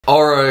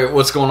Alright,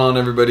 what's going on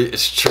everybody?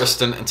 It's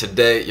Tristan, and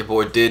today your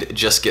boy did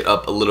just get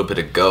up a little bit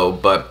ago,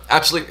 but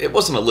actually it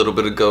wasn't a little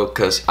bit ago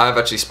because I've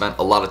actually spent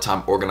a lot of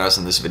time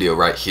organizing this video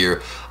right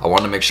here. I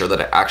want to make sure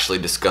that I actually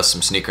discuss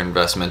some sneaker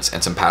investments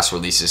and some past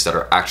releases that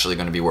are actually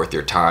going to be worth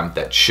your time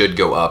that should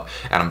go up,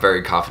 and I'm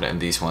very confident in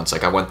these ones.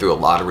 Like, I went through a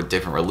lot of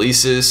different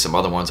releases. Some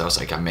other ones I was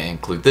like, I may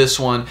include this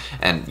one,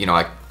 and you know,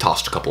 I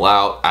tossed a couple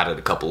out, added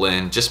a couple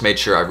in, just made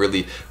sure I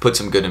really put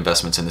some good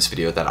investments in this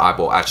video that I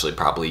will actually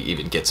probably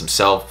even get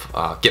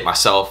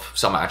myself.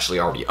 Some I actually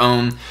already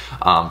own,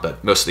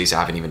 but most of these I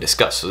haven't even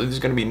discussed. So these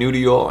are going to be new to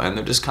you all, and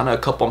they're just kind of a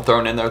couple I'm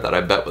throwing in there that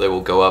I bet they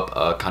will go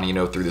up kind of, you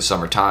know, through the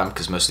summertime,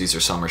 because most of these are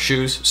summer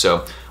shoes.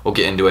 So we'll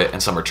get into it,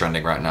 and some are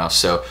trending right now.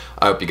 So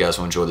I hope you guys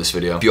will enjoy this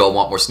video. If you all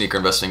want more sneaker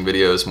investing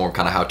videos, more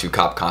kind of how to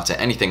cop content,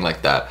 anything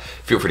like that,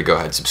 feel free to go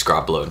ahead,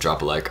 subscribe below, and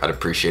drop a like. I'd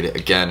appreciate it.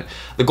 Again,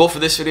 the goal for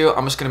this video,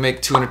 I'm just going to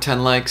make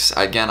 210 likes.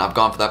 Again, I've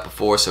gone for that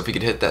before, so if we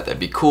could hit that, that'd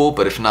be cool.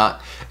 But if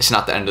not, it's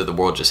not the end of the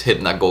world. Just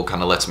hitting that goal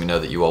kind of lets me know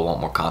that you all want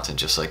more content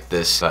just like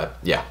this. But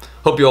yeah,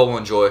 hope you all will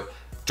enjoy.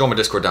 Join my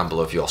Discord down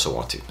below if you also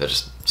want to. That's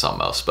just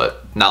something else,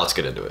 but now let's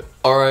get into it.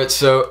 Alright,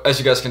 so as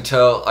you guys can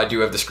tell, I do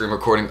have the screen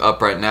recording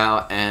up right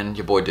now, and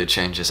your boy did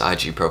change his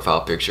IG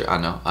profile picture. I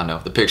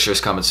know. The picture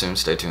is coming soon,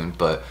 stay tuned,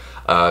 but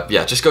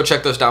yeah, just go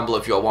check those down below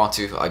if you all want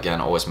to.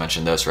 Again, always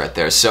mention those right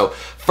there. So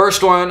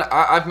first one,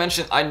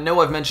 I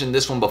know I've mentioned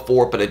this one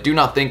before, but I do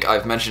not think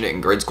I've mentioned it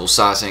in grade school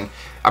sizing.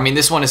 I mean,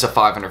 this one is a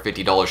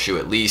 $550 shoe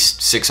at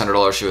least,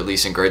 $600 shoe at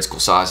least in grade school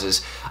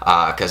sizes,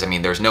 because I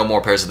mean, there's no more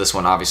pairs of this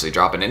one obviously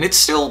dropping, and it's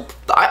still,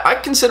 I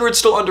consider it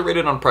still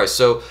underrated on price.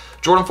 So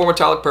Jordan 4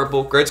 metallic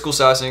purple, grade school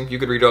sizing, you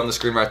could read it on the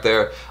screen right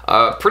there.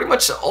 Pretty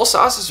much all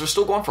sizes are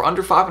still going for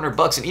under 500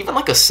 bucks, and even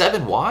like a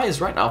 7Y is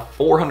right now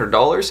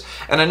 $400.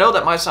 And I know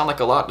that might sound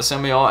like a lot to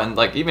some of y'all, and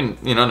like, even,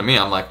 you know, to me,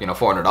 I'm like, you know,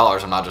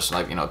 $400, I'm not just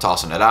like, you know,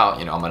 tossing it out,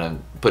 you know, I'm gonna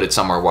put it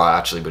somewhere where I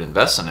actually would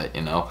invest in it,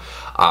 you know.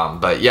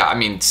 But yeah, I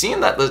mean, seeing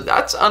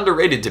that's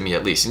underrated to me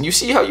at least. And you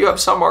see how you have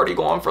some already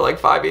going for like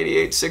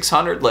 588,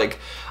 600, like,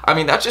 I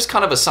mean, that's just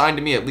kind of a sign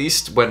to me, at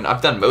least when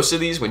I've done most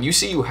of these, when you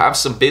see you have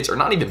some bids, or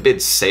not even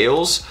bids,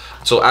 sales,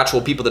 so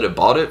actual people that have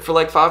bought it for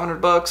like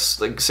 500 bucks,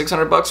 like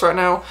 600 bucks right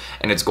now,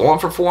 and it's going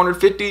for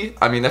 450,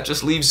 I mean, that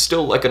just leaves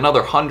still like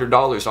another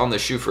 $100 on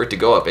this shoe for it to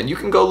go up. And you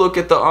can go look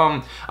at the,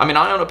 I mean,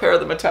 I own a pair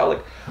of the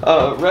metallic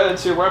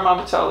reds here. Where are my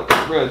metallic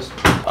reds?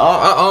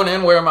 I own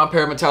and wear my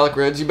pair of metallic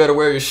reds. You better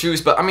wear your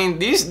shoes. But I mean,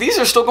 these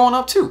are still going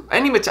up too.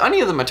 Any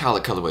of the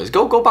metallic colorways,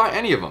 go buy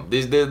any of them.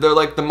 They're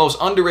like the most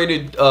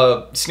underrated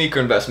sneaker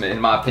investment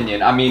in my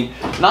opinion. I mean,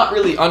 not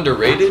really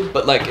underrated,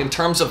 but like in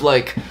terms of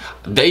like,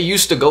 they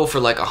used to go for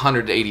like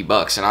 180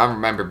 bucks, and I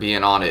remember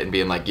being on it and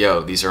being like,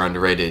 yo, these are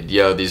underrated,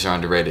 yo, these are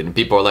underrated, and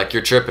people are like,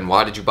 you're tripping,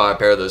 why did you buy a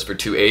pair of those for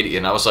 280?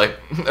 And I was like,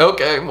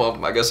 okay,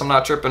 well, I guess I'm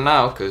not tripping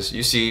now, because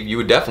you see, you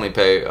would definitely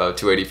pay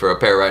 280 for a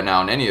pair right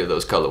now in any of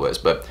those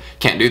colorways, but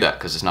can't do that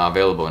because it's not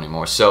available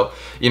anymore. So,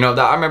 you know,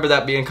 I remember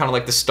that being kind of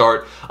like the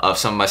start of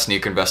some of my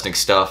sneaker investing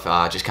stuff,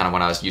 just kind of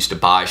when I was used to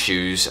buy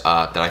shoes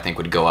that I think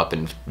would go up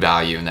in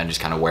value, and then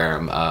just kind of wear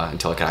them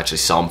until I could actually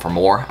sell them for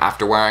more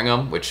after wearing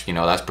them, which, you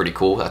know, that's pretty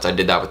cool. I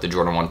did that with the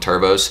Jordan 1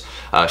 Turbos.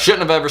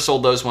 Shouldn't have ever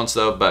sold those ones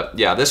though, but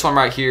yeah, this one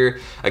right here,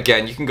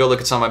 again, you can go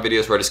look at some of my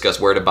videos where I discuss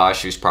where to buy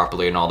shoes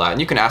properly and all that, and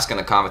you can ask in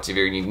the comments if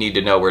you need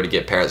to know where to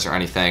get pairs or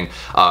anything,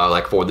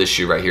 like for this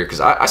shoe right here, because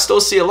I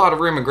still see a lot of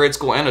room in grade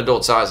school and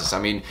adult sizes. I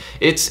mean,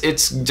 it's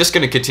just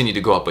going to continue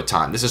to go up with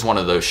time. This is one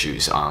of those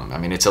shoes. I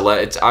mean,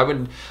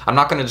 I'm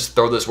not going to just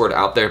throw this word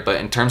out there, but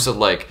in terms of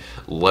like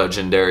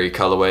legendary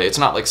colorway, it's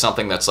not like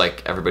something that's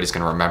like everybody's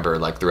going to remember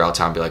like throughout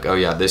time, be like, oh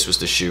yeah, this was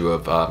the shoe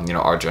of you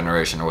know, our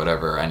generation or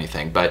whatever, or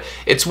anything. But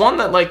it's one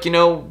that, like, you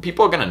know,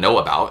 people are going to know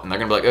about, and they're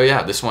going to be like, oh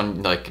yeah, this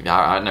one, like,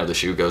 I know the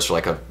shoe goes for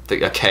like a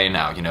K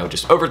now, you know,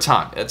 just over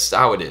time. It's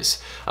how it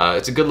is.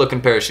 It's a good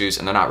looking pair of shoes,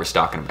 and they're not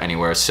restocking them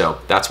anywhere, so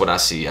that's what I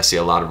see. I see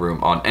a lot of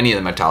room on any of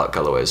the metallic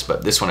colorways,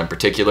 but this one in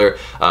particular,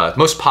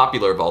 most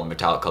popular of all the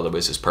metallic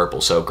colorways is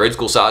purple, so grade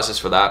school sizes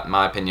for that, in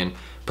my opinion,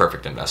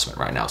 perfect investment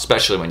right now,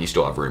 especially when you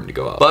still have room to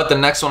go up. But the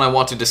next one I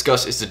want to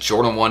discuss is the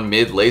Jordan 1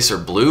 Mid Laser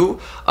Blue.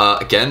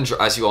 Again,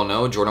 as you all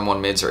know, Jordan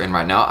 1 Mids are in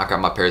right now. I got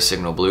my pair of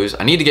Signal Blues.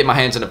 I need to get my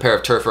hands on a pair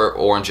of Turf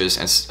Oranges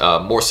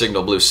and more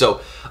Signal Blues.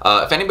 So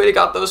if anybody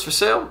got those for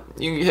sale,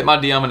 you can hit my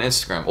DM on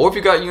Instagram. Or if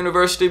you got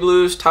University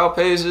Blues,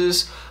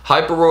 Taupezes,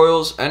 Hyper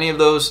Royals, any of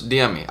those,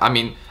 DM me. I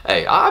mean,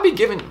 hey, I be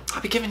giving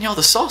y'all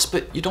the sauce,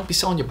 but you don't be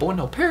selling your boy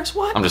no pairs.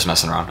 What? I'm just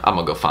messing around. I'm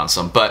gonna go find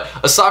some. But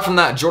aside from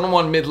that, Jordan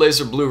 1 Mid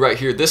Laser Blue right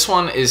here. This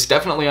one is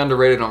definitely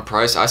underrated on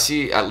price. I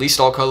see at least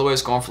all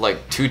colorways going for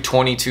like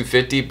 $220,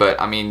 $250, but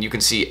I mean, you can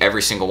see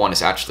every single one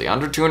is actually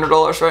under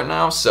 $200 right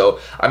now. So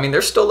I mean,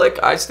 there's still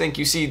like, I think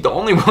you see the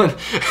only one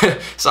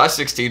size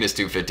 16 is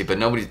 $250, but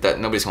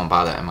nobody's gonna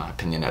buy that in my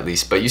opinion, at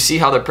least. But you see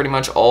how they're pretty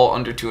much all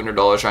under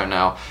 $200 right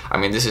now. I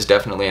mean, this is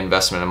definitely an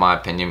investment decent in my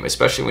opinion,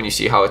 especially when you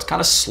see how it's kind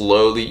of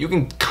slowly, you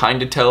can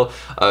kind of tell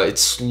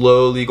it's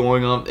slowly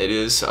going up. It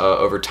is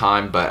over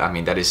time, but I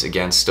mean, that is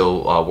again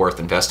still worth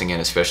investing in,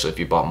 especially if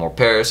you bought more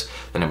pairs,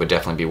 then it would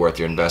definitely be worth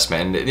your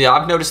investment. And yeah,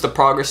 I've noticed the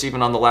progress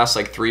even on the last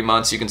like 3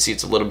 months. You can see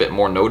it's a little bit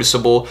more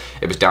noticeable.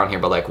 It was down here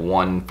by like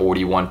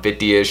 140,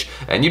 150-ish,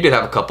 and you did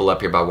have a couple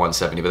up here by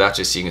 170, but that's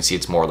just so you can see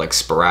it's more like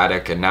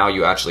sporadic, and now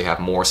you actually have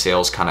more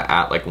sales kind of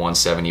at like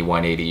 170,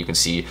 180. You can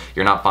see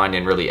you're not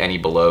finding really any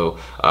below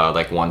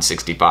like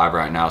 165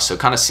 right now. So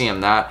kind of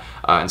seeing that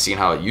and seeing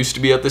how it used to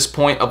be at this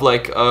point of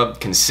like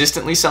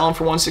consistently selling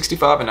for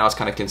 165, and now it's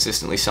kind of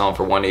consistently selling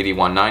for 180,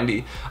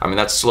 190. I mean,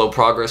 that's slow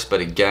progress,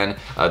 but again,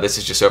 this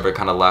is just over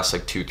kind of last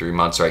like 2-3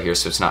 months right here,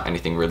 so it's not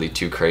anything really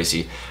too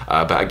crazy.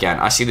 But again,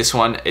 I see this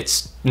one,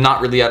 it's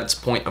not really at its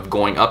point of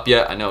going up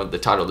yet. I know the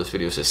title of this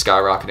video says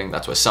skyrocketing.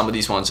 That's why some of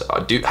these ones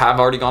have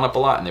already gone up a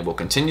lot, and they will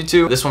continue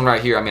to. This one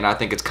right here, I mean, I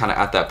think it's kind of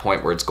at that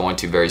point where it's going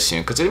to very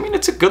soon, because I mean,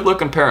 it's a good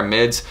looking pair of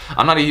mids.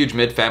 I'm not a huge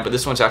mid fan, but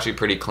this one's actually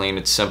pretty clean.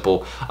 It's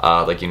simple,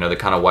 like, you know, the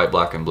kind of white,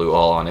 black, and blue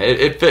all on it.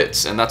 It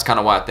fits, and that's kind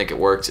of why I think it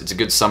works. It's a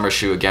good summer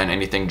shoe. Again,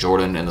 anything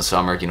Jordan in the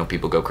summer, you know,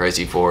 people go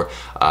crazy for,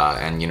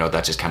 and you know,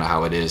 that's just kind of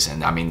how it is.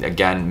 And I mean,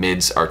 again,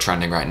 mids are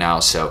trending right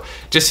now, so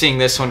just seeing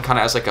this one kind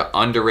of as like an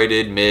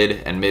underrated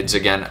mid, and mids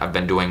again I've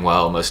been doing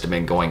well. Most have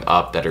been going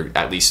up that are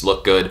at least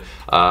look good.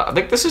 I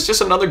think this is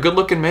just another good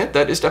looking mid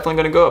that is definitely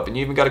going to go up, and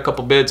you even got a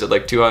couple bids at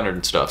like 200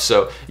 and stuff.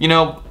 So you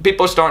know,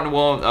 people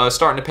are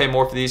starting to pay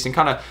more for these, and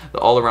kind of the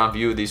all-around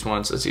view of these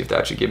ones. Let's see if they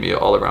actually give me an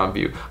all-around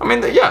view. I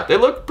mean, yeah, they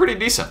look pretty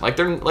decent. Like,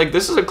 they're like,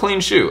 this is a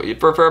clean shoe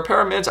for a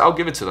pair of mids. I'll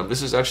give it to them.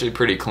 This is actually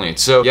pretty clean.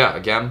 So yeah,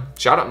 again,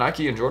 shout out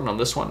Nike and Jordan on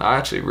this one. I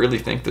actually really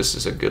think this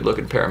is a good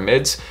looking pair of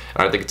mids,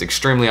 and I think it's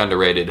extremely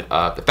underrated.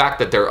 The fact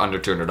that they're under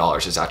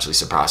 $200 is actually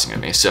surprising to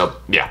me. So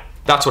yeah,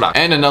 that's what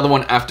and another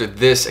one after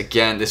this,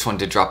 again, this one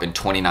did drop in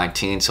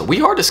 2019, so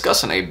we are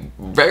discussing a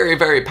very,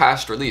 very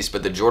past release,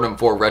 but the Jordan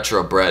 4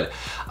 Retro Bread.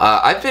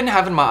 I've been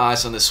having my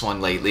eyes on this one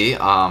lately,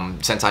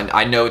 since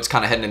I know it's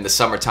kind of heading into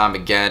summertime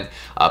again.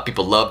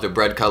 People love the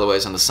bread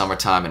colorways in the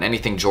summertime, and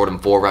anything Jordan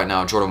 4 right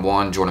now, Jordan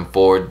 1, Jordan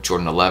 4,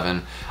 Jordan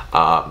 11,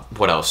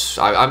 what else?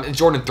 I'm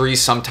Jordan 3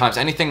 sometimes,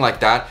 anything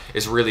like that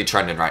is really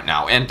trending right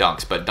now, and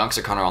Dunks, but Dunks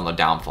are kind of on the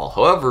downfall.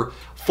 However,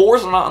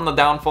 4s are not on the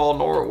downfall,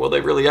 nor will they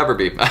really ever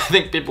be. I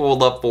think people will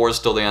love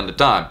 4s till the end of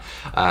time.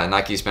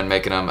 Nike's been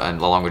making them,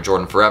 and along with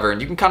Jordan forever, and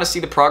you can kind of see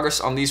the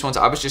progress on these ones.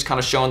 I was just kind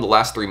of showing the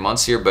last 3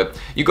 months here, but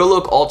you go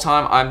look all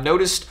time. I've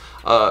noticed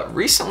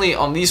recently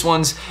on these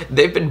ones,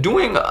 they've been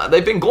going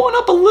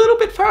up a little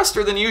bit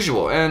faster than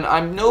usual, and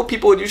I know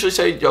people would usually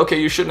say, okay,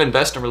 you shouldn't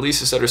invest in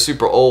releases that are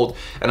super old,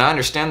 and I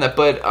understand that,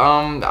 but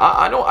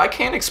I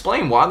can't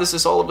explain why this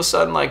is all of a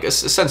sudden, like,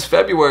 since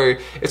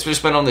February, it's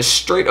just been on this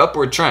straight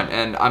upward trend,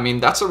 and I mean,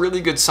 that's a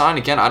really good sign.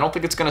 Again, I don't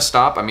think it's gonna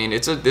stop. I mean,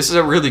 this is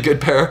a really good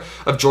pair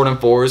of Jordan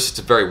 4s. It's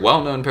a very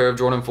well-known pair of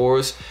Jordan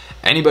 4s.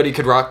 Anybody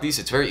could rock these.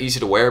 It's very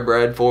easy to wear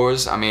bread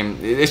 4s. I mean,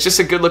 it's just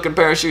a good looking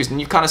pair of shoes. And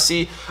you kind of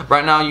see,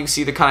 right now, you can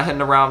see they're kind of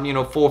heading around, you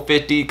know,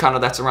 450, kind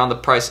of that's around the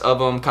price of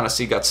them. Kind of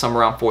see got some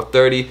around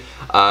 430.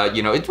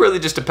 You know, it really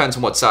just depends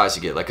on what size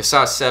you get. Like a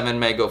size 7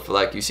 may go for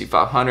like, you see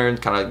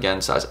 500, kind of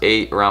again, size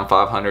 8 around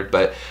 500.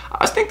 But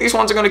I think these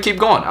ones are going to keep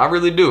going. I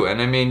really do.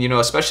 And I mean, you know,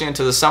 especially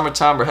into the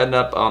summertime, we're heading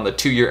up on the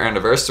 2-year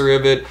anniversary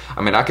of it.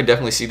 I mean, I could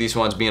definitely see these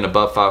ones being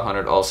above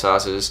 500 all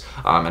sizes.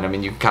 And I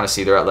mean, you can kind of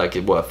see they're at like,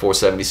 what,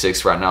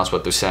 476 right now is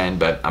what they're saying.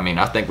 But I mean,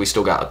 I think we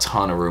still got a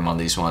ton of room on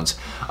these ones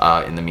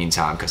in the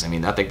meantime, because I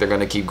mean, I think they're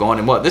going to keep going.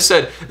 And what this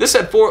said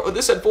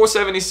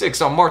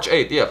 476 on March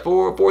 8th. Yeah,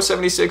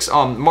 476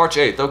 on March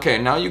 8th. Okay,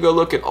 now you go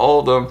look at all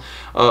of them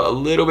a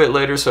little bit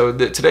later. So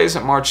today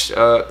isn't March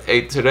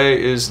 8th.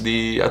 Today is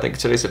I think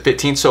today's the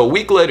 15th. So a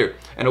week later.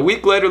 And a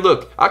week later,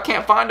 look, I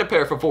can't find a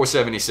pair for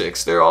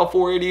 476. They're all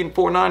 480 and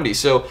 490.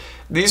 So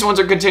these ones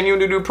are continuing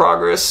to do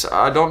progress.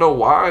 I don't know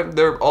why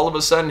they're all of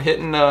a sudden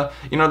hitting,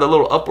 you know, the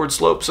little upward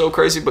slope so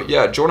crazy. But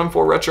yeah, Jordan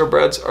 4 Retro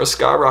Breads are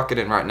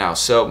skyrocketing right now.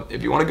 So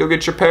if you want to go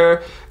get your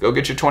pair, go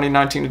get your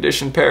 2019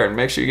 edition pair and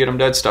make sure you get them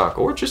dead stock.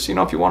 Or just, you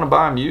know, if you want to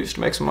buy them used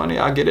to make some money,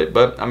 I get it.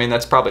 But I mean,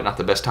 that's probably not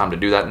the best time to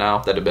do that now.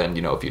 That'd have been,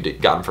 you know, if you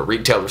got them for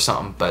retail or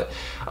something. But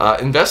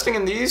investing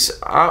in these,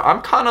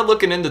 I'm kind of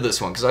looking into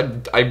this one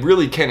because I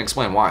really can't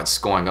explain why it's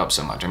going up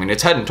so much. I mean,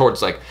 it's heading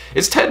towards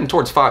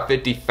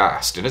 550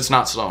 fast, and it's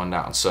not slowing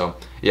down. So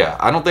yeah,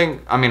 I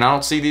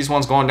don't see these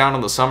ones going down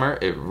in the summer.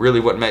 It really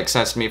wouldn't make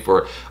sense to me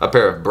for a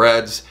pair of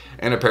breads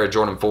and a pair of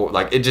Jordan 4.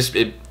 Like, there's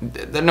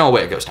no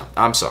way it goes down.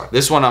 I'm sorry.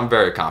 This one I'm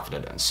very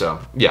confident in. So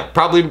yeah,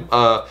 probably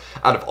out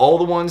of all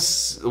the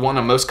ones, the one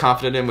I'm most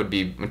confident in would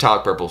be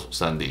metallic purple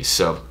Sundays.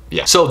 So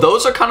yeah. So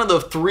those are kind of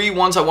the 3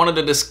 ones I wanted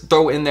to just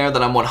throw in there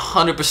that I'm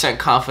 100%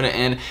 confident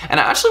in.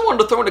 And I actually wanted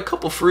to throw in a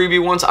couple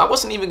freebie ones. I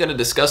wasn't even going to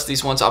discuss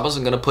these ones. I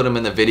wasn't going to put them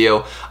in the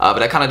video,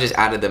 but I kind of just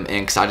added them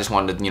in because I just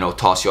wanted to, you know,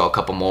 toss you all a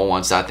couple more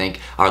ones that I think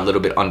are a little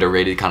bit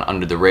underrated, kind of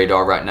under the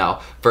radar right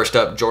now. First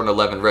up, Jordan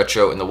 11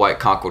 Retro in the white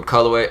Concord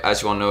colorway.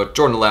 as you all know,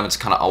 Jordan 11's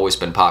kind of always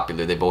been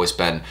popular. They've always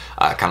been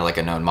kind of like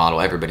a known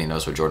model. Everybody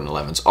knows what Jordan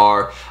 11s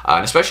are,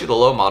 and especially the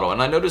low model.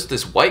 And I noticed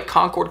this white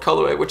Concord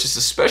colorway, which is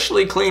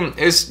especially clean,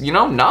 is, you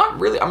know, not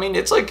really, I mean,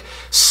 it's like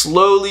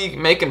slowly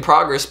making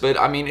progress, but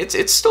I mean,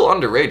 it's still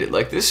underrated.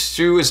 Like, this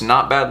shoe is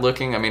not bad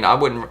looking. I mean, I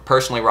wouldn't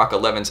personally rock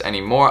 11s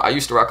anymore. I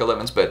used to rock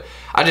 11s, but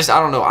I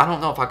don't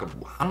know if I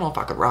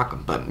could rock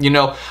them. But, you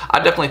know, I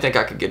definitely think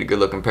I could get a good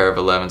looking pair of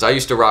 11s. I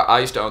used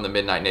to own the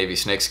Midnight Navy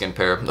snakeskin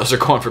pair. Those are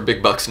going for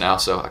big bucks now,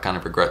 so I kind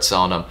of regret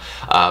selling them.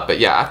 But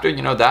yeah, after,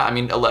 you know, that, I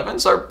mean,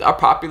 11s are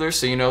popular,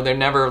 so, you know, they're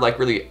never like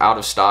really out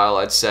of style,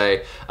 I'd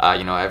say.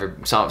 You know,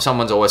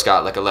 someone's always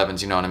got like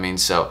 11s, you know what I mean?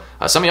 So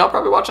some of y'all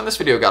probably watching this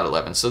video got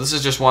 11s. So this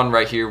is just one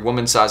right here,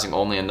 woman sizing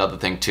only. Another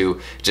thing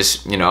too,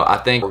 just, you know, I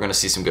think we're gonna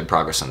see some good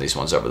progress on these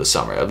ones over the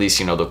summer. At least,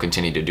 you know, they'll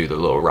continue to do the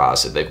little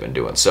rise that they've been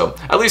doing. So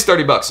at least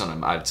 30 bucks on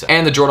them, I'd say.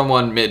 And the Jordan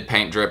 1 mid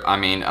paint drip, I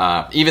mean,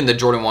 even the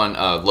Jordan 1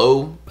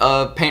 low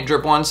paint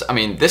drip ones, I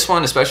mean, this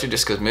one especially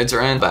just because mids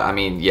are in, but I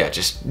mean, yeah,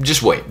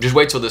 just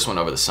wait till this one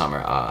over the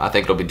summer. I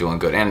think it'll be doing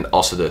good. And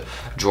also the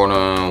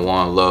Jordan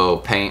 1 low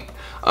paint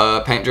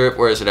drip,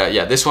 where is it at?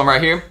 Yeah, this one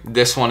right here,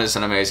 this one is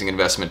an amazing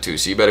investment too,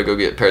 so you better go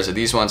get pairs of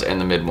these ones and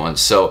the mid ones.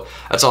 So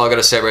that's all I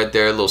gotta say right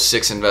there. Little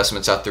 6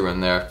 investments I threw in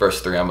there.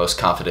 First 3 I'm most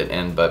confident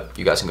in, but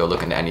you guys can go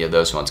look into any of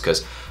those ones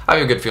because I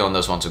have a good feeling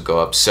those ones will go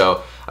up.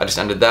 So I just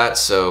ended that,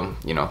 so,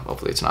 you know,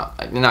 hopefully it's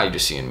not, now you're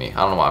just seeing me.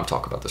 I don't know why I'm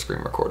talking about the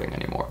screen recording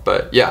anymore,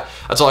 but yeah,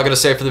 that's all I gotta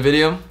say for the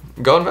video.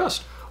 Go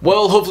invest.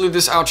 Well, hopefully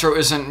this outro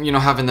isn't, you know,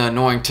 having the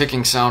annoying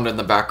ticking sound in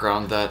the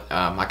background that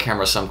my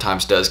camera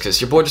sometimes does, because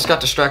your boy just got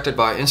distracted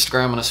by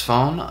Instagram on his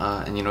phone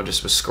and, you know,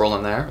 just was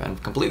scrolling there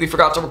and completely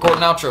forgot to record an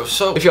outro.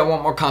 So if y'all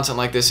want more content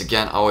like this,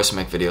 again, I always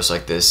make videos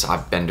like this.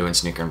 I've been doing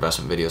sneaker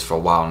investment videos for a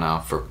while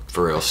now, for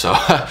real. So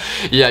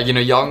yeah, you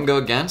know, y'all can go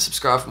again,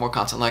 subscribe for more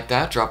content like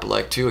that, drop a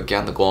like too.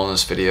 Again, the goal in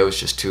this video is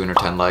just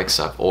 210 likes.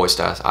 I've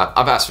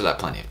asked for that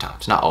plenty of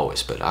times. Not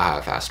always, but I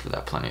have asked for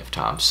that plenty of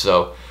times.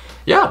 So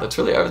yeah, that's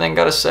really everything I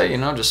gotta say, you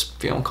know, just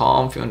feeling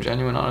calm, feeling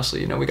genuine,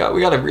 honestly. You know, we got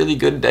a really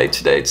good day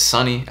today. It's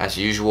sunny as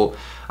usual.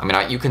 I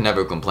mean, you can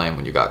never complain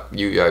when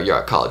you're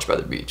at college by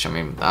the beach. I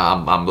mean,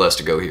 I'm blessed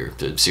to go here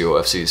to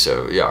COFC,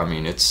 so yeah, I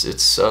mean,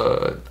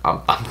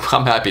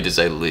 I'm happy to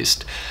say the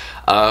least.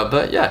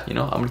 But yeah, you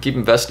know, I'm gonna keep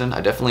investing. I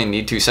definitely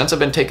need to. Since I've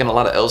been taking a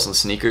lot of L's in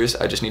sneakers,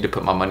 I just need to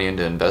put my money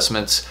into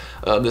investments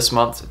this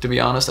month, to be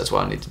honest. That's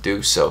what I need to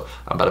do. So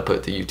I'm about to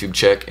put the YouTube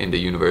check into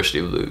University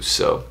of Luz.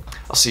 So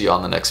I'll see you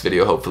on the next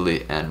video,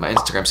 hopefully. And my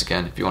Instagrams,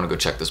 again, if you want to go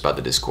check those by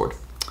the Discord,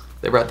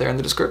 they're right there in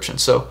the description.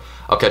 So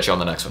I'll catch you on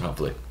the next one,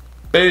 hopefully.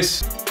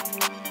 Peace.